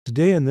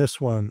Today in this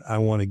one, I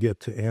want to get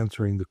to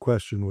answering the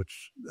question,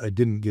 which I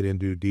didn't get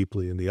into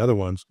deeply in the other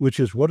ones, which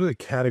is what are the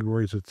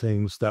categories of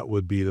things that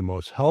would be the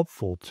most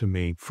helpful to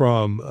me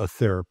from a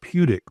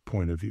therapeutic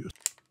point of view?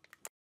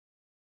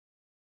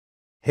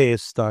 Hey,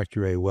 it's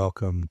Dr. A.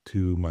 Welcome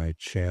to my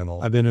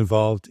channel. I've been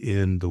involved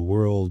in the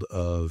world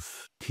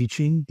of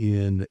teaching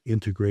in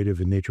integrative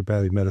and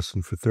naturopathic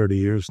medicine for 30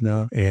 years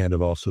now, and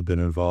I've also been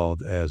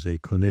involved as a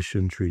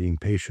clinician treating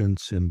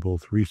patients in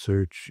both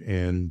research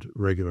and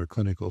regular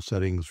clinical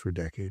settings for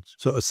decades.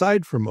 So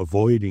aside from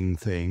avoiding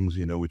things,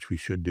 which we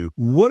should do,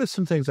 what are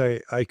some things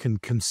I can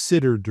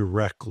consider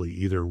directly,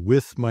 either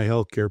with my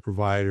healthcare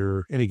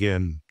provider? And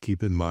again,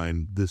 keep in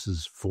mind, this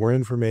is for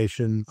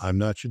information. I'm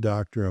not your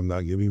doctor. I'm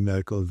not giving you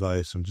medical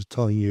advice. I'm just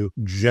telling you,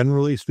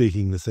 generally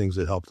speaking, the things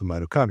that help the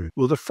mitochondria.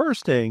 Well, the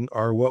first thing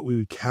are what we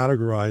would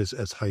categorize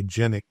as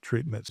hygienic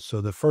treatments.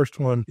 So the first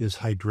one is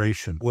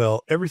hydration.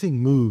 Well,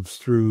 everything moves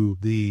through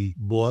the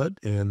blood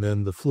and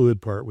then the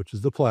fluid part, which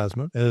is the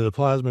plasma. And then the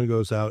plasma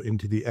goes out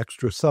into the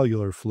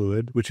extracellular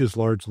fluid, which is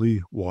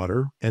largely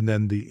water. And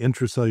then the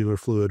intracellular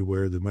fluid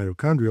where the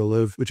mitochondria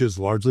live, which is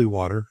largely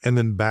water. And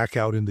then back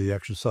out into the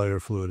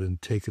extracellular fluid and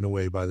taken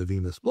away by the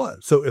venous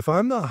blood. So if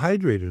I'm not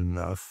hydrated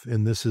enough,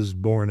 and this is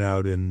borne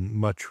out in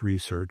much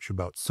research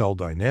about cell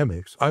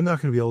dynamics, I'm not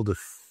going to be able to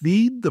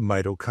feed the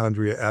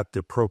mitochondria at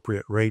the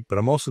appropriate rate, but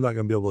I'm also not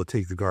going to be able to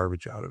take the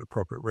garbage out at an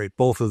appropriate rate.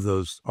 Both of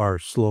those are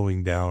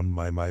slowing down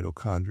my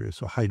mitochondria.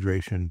 So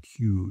hydration,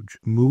 huge.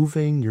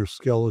 Moving your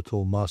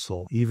skeletal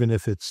muscle, even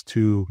if it's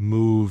to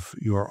move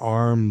your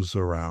arms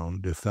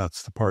around, if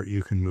that's the part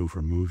you can move,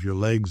 or move your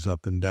legs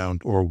up and down,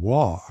 or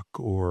walk,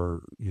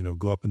 or,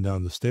 go up and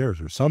down the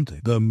stairs or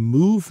something. The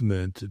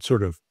movement, it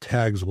sort of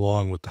tags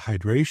along with the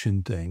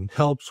hydration thing,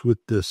 helps with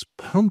this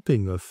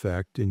pumping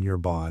effect in your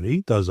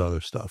body, does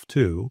other stuff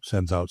too,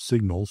 sends out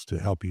signals to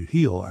help you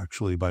heal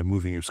actually by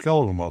moving your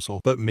skeletal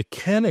muscle. But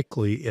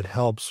mechanically, it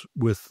helps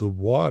with the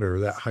water,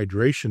 that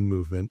hydration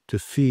movement, to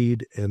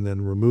feed and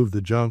then remove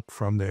the junk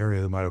from the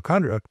area of the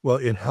mitochondria. Well,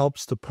 it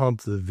helps to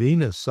pump the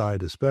venous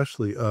side,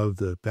 especially of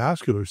the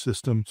vascular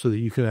system, so that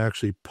you can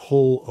actually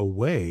pull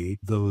away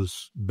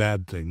those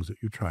bad things that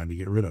you're trying to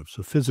get rid of.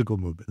 So physical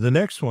movement. The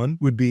next one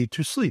would be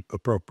to sleep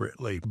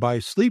appropriately. By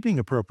sleeping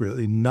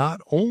appropriately, not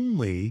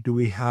only do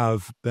we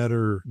have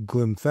better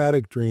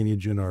lymphatic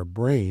drainage in our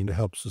brain, it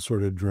helps to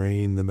sort of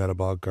drain the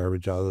metabolic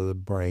garbage out of the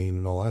brain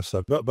and all that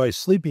stuff, but by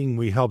sleeping,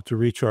 we help to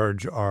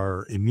recharge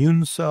our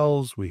immune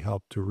cells, we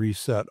help to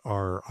reset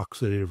our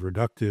oxidative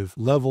reductive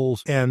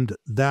levels, and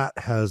that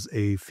has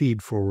a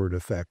feed-forward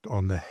effect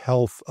on the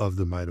health of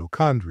the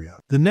mitochondria.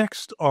 The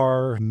next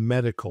are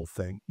medical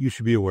things. You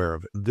should be aware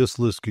of it. This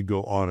list could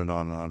go on and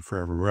on and on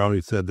forever. We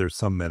already said there's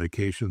some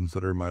medications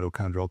that are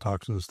mitochondrial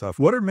toxins and stuff.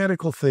 What are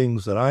medical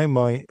things that I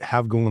might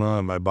have going on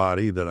in my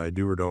body that I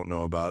do or don't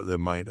know about that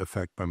might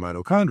affect my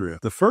mitochondria?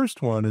 The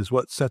first one is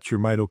what sets your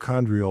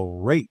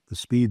mitochondrial rate, the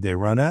speed they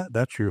run at.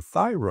 That's your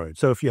thyroid.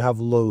 So if you have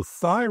low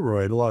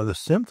thyroid, a lot of the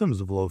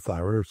symptoms of low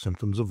thyroid are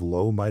symptoms of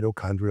low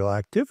mitochondrial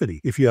activity.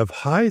 If you have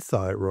high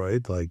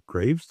thyroid, like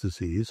Graves'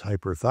 disease,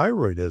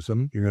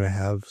 hyperthyroidism, you're going to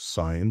have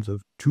signs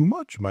of too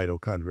much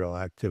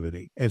mitochondrial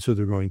activity. And so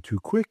they're going too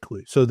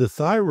quickly. So the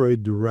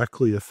thyroid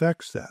directly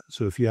affects that.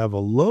 So if you have a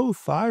low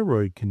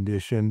thyroid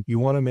condition, you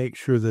want to make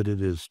sure that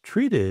it is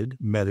treated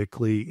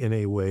medically in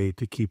a way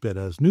to keep it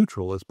as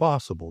neutral as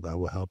possible. That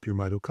will help your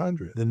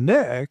mitochondria. The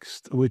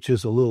next, which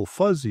is a little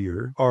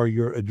fuzzier, are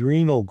your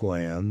adrenal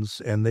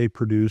glands, and they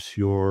produce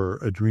your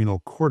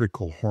adrenal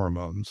cortical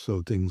hormones.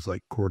 So things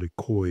like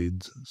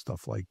corticoids and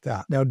stuff like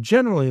that. Now,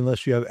 generally,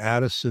 unless you have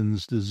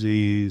Addison's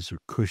disease or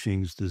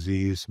Cushing's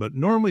disease, but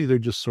normally they're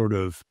just sort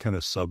of kind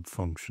of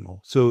subfunctional.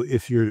 So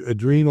if your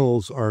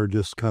adrenals are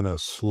just kind of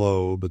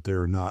slow, but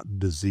they're not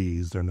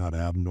diseased, they're not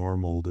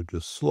abnormal, they're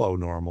just slow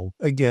normal.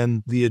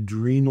 Again, the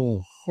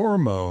adrenal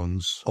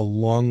hormones,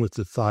 along with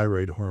the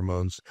thyroid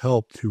hormones,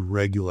 help to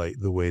regulate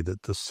the way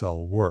that the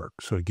cell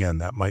works. So again,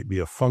 that might be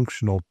a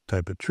functional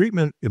type of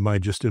treatment. It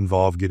might just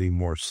involve getting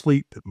more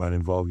sleep. It might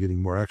involve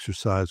getting more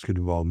exercise. It could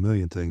involve a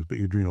million things, but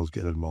your adrenals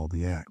get involved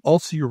in the act.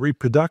 Also, your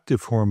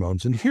reproductive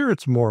hormones, and here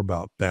it's more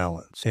about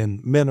balance.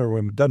 And men or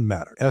women, doesn't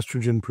matter.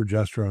 Estrogen,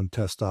 progesterone,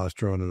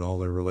 testosterone, and all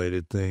their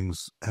related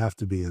things have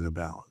to be in a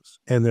balance.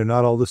 And they're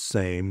not all the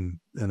same.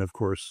 And of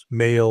course,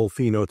 male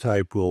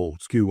phenotype will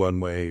skew one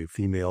way,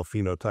 female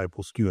phenotype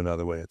will skew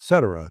another way,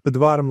 etc. But the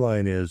bottom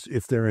line is,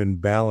 if they're in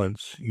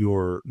balance,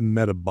 your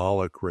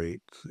metabolic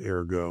rate,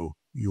 ergo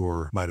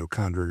your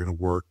mitochondria are going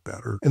to work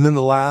better. And then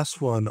the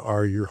last one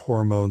are your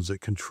hormones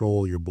that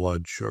control your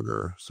blood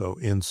sugar. So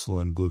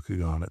insulin,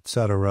 glucagon,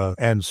 etc.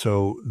 And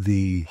so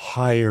the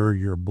higher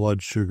your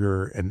blood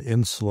sugar and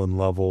insulin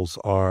levels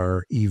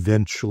are,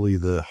 eventually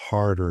the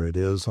harder it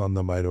is on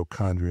the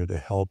mitochondria to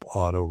help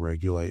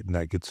auto-regulate. And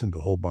that gets into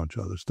a whole bunch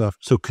of other stuff.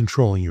 So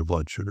controlling your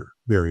blood sugar,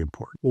 very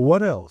important. Well,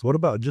 what else? What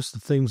about just the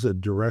things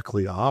that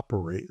directly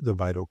operate the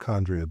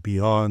mitochondria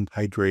beyond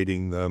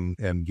hydrating them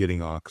and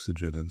getting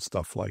oxygen and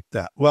stuff like that?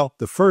 that? Well,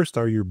 the first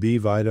are your B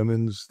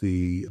vitamins.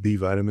 The B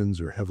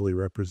vitamins are heavily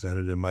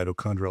represented in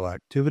mitochondrial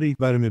activity.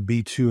 Vitamin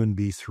B2 and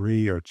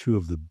B3 are two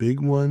of the big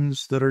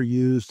ones that are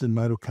used in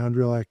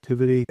mitochondrial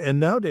activity. And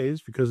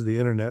nowadays, because of the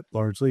internet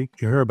largely,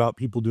 you hear about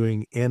people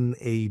doing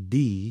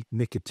NAD,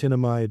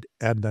 nicotinamide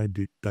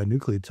adenine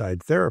dinucleotide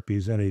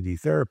therapies, NAD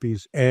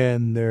therapies,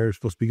 and they're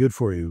supposed to be good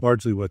for you.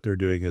 Largely what they're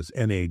doing is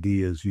NAD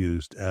is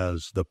used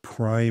as the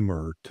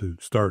primer to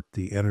start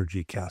the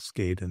energy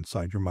cascade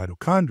inside your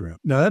mitochondria.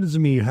 Now, that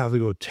doesn't mean you have to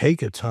go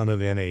take a ton of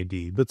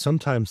NAD, but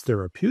sometimes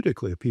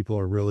therapeutically, if people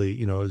are really,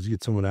 as you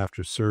get someone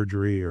after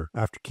surgery or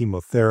after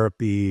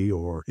chemotherapy,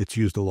 or it's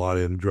used a lot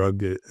in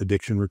drug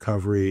addiction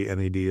recovery,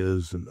 NAD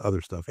is, and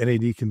other stuff.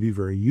 NAD can be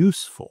very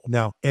useful.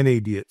 Now,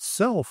 NAD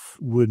itself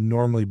would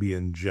normally be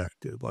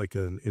injected, like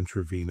an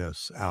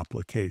intravenous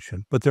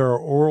application, but there are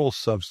oral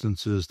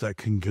substances that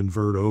can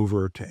convert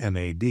over to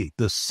NAD.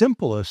 The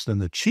simplest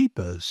and the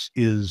cheapest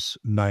is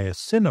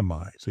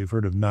niacinamide. So you've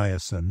heard of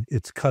niacin.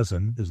 Its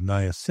cousin is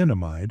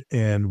niacinamide.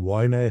 And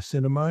why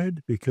niacinamide?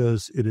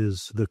 Because it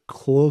is the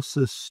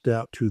closest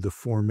step to the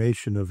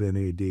formation of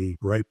NAD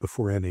right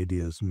before NAD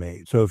is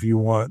made. So if you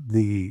want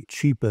the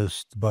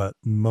cheapest but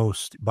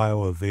most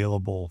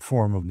bioavailable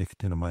form of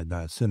nicotinamide,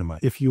 niacinamide.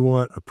 If you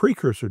want a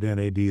precursor to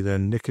NAD,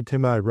 then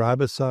nicotinamide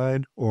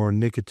riboside or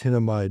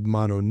nicotinamide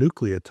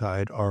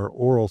mononucleotide are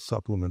oral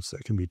supplements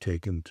that can be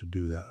taken to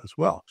do that as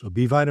well. So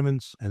B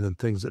vitamins and then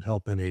things that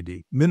help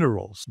NAD.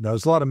 Minerals. Now,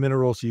 there's a lot of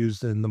minerals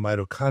used in the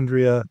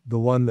mitochondria. The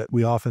one that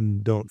we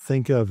often don't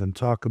think of and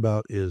talk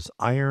about is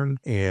iron,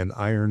 and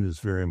iron is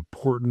very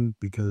important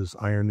because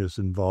iron is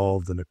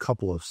involved in a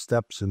couple of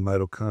steps in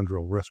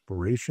mitochondrial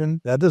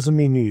respiration. That doesn't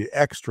mean you need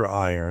extra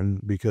iron,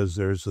 because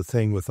there's a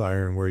thing with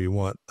iron where you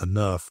want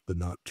enough but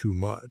not too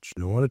much.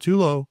 You don't want it too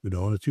low, you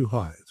don't want it too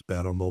high. It's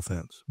bad on both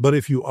ends. But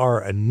if you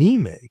are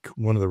anemic,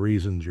 one of the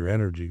reasons your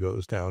energy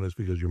goes down is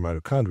because your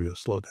mitochondria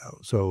slow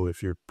down. So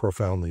if you're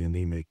profoundly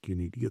anemic, you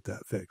need to get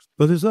that fixed.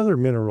 But there's other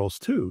minerals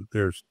too.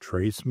 There's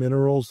trace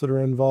minerals that are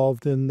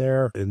involved in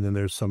there, and then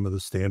there's some of the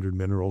standard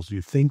minerals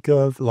you think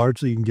of.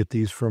 Largely you can get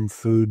these from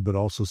food, but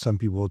also some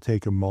people will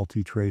take a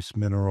multi-trace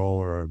mineral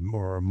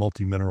or a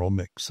multi-mineral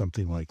mix,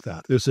 something like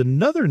that. There's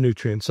another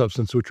nutrient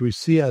substance which we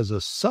see as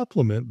a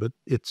supplement, but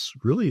it's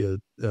really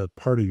a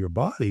part of your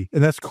body,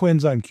 and that's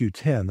coenzyme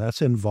Q10.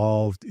 That's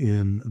involved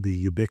in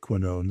the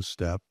ubiquinone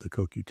step, the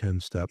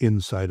CoQ10 step,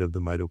 inside of the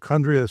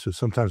mitochondria. So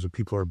sometimes when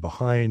people are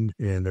behind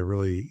and they're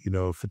really,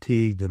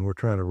 fatigued and we're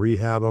trying to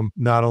rehab them,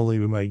 not only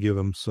we might give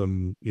them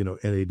some,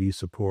 NAD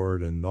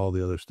support and all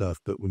the other stuff,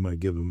 but we might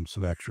give them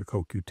some extra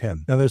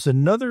CoQ10. Now, there's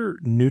another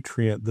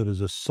nutrient that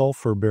is a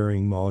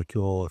sulfur-bearing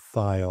molecule, a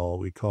thiol,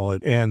 we call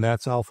it, and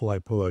that's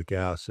alpha-lipoic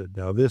acid.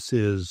 Now, this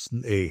is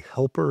a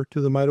helper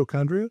to the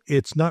mitochondria.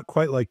 It's not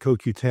quite like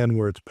CoQ10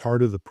 where it's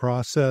part of the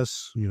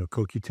process.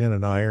 CoQ10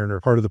 and iron are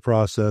part of the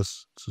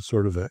process. It's a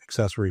sort of an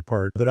accessory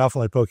part. But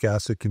alpha-lipoic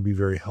acid can be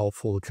very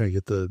helpful to kind of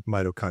get the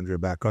mitochondria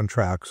back on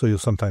track. So you'll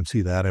sometimes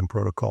see that in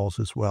protocols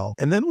as well.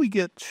 And then we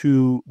get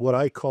to what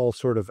I call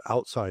sort of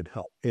outside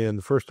help. And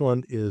the first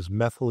one is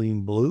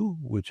methylene blue,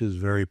 which is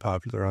very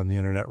popular on the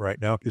internet right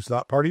now. It's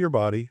not part of your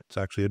body. It's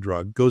actually a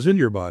drug. Goes into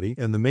your body.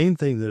 And the main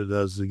thing that it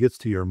does is it gets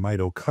to your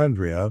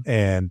mitochondria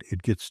and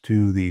it gets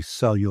to the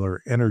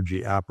cellular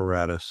energy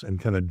apparatus and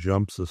kind of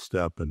jumps a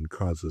step and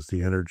causes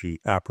the energy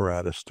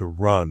apparatus to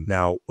run.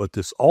 Now, what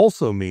this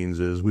also means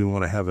is we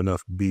want to have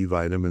enough B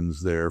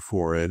vitamins there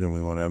for it, and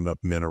we want to have enough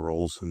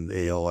minerals and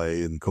ALA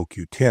and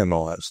CoQ10,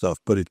 all that stuff,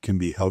 but it can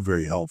be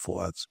very helpful.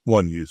 That's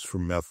one use for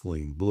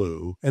methylene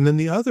blue. And then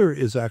the other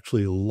is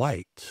actually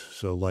light.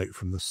 So light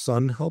from the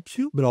sun helps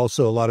you, but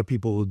also a lot of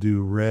people will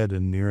do red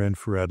and near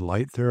infrared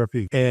light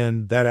therapy,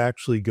 and that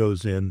actually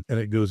goes in, and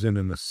it goes in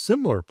a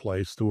similar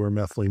place to where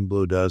methylene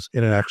blue does,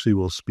 and it actually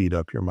will speed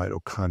up your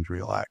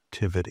mitochondrial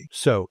activity.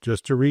 So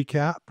just to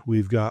recap,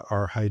 we've got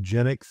our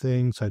hygienic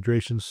things,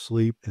 hydration,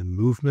 sleep, and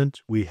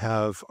movement. We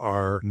have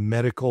our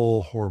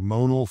medical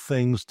hormonal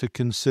things to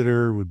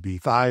consider, would be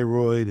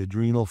thyroid,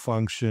 adrenal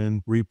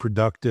function,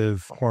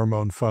 reproductive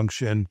hormone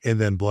function, and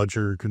then blood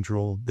sugar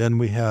control. Then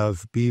we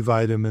have B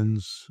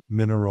vitamins,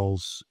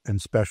 minerals,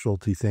 and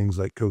specialty things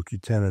like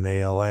CoQ10 and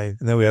ALA.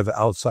 And then we have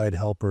outside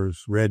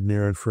helpers, red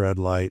near infrared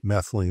light,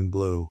 methylene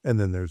blue, and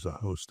then there's a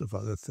host of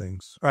other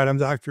things. All right, I'm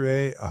Dr.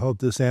 A. I hope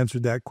this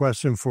answered that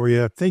question for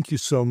you. Thank you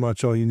so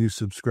much, all you new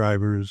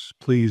subscribers.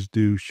 Please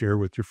do share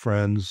with your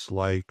friends,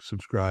 like,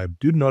 subscribe,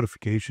 do the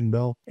notification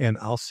bell, and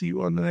I'll see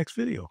you on the next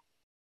video.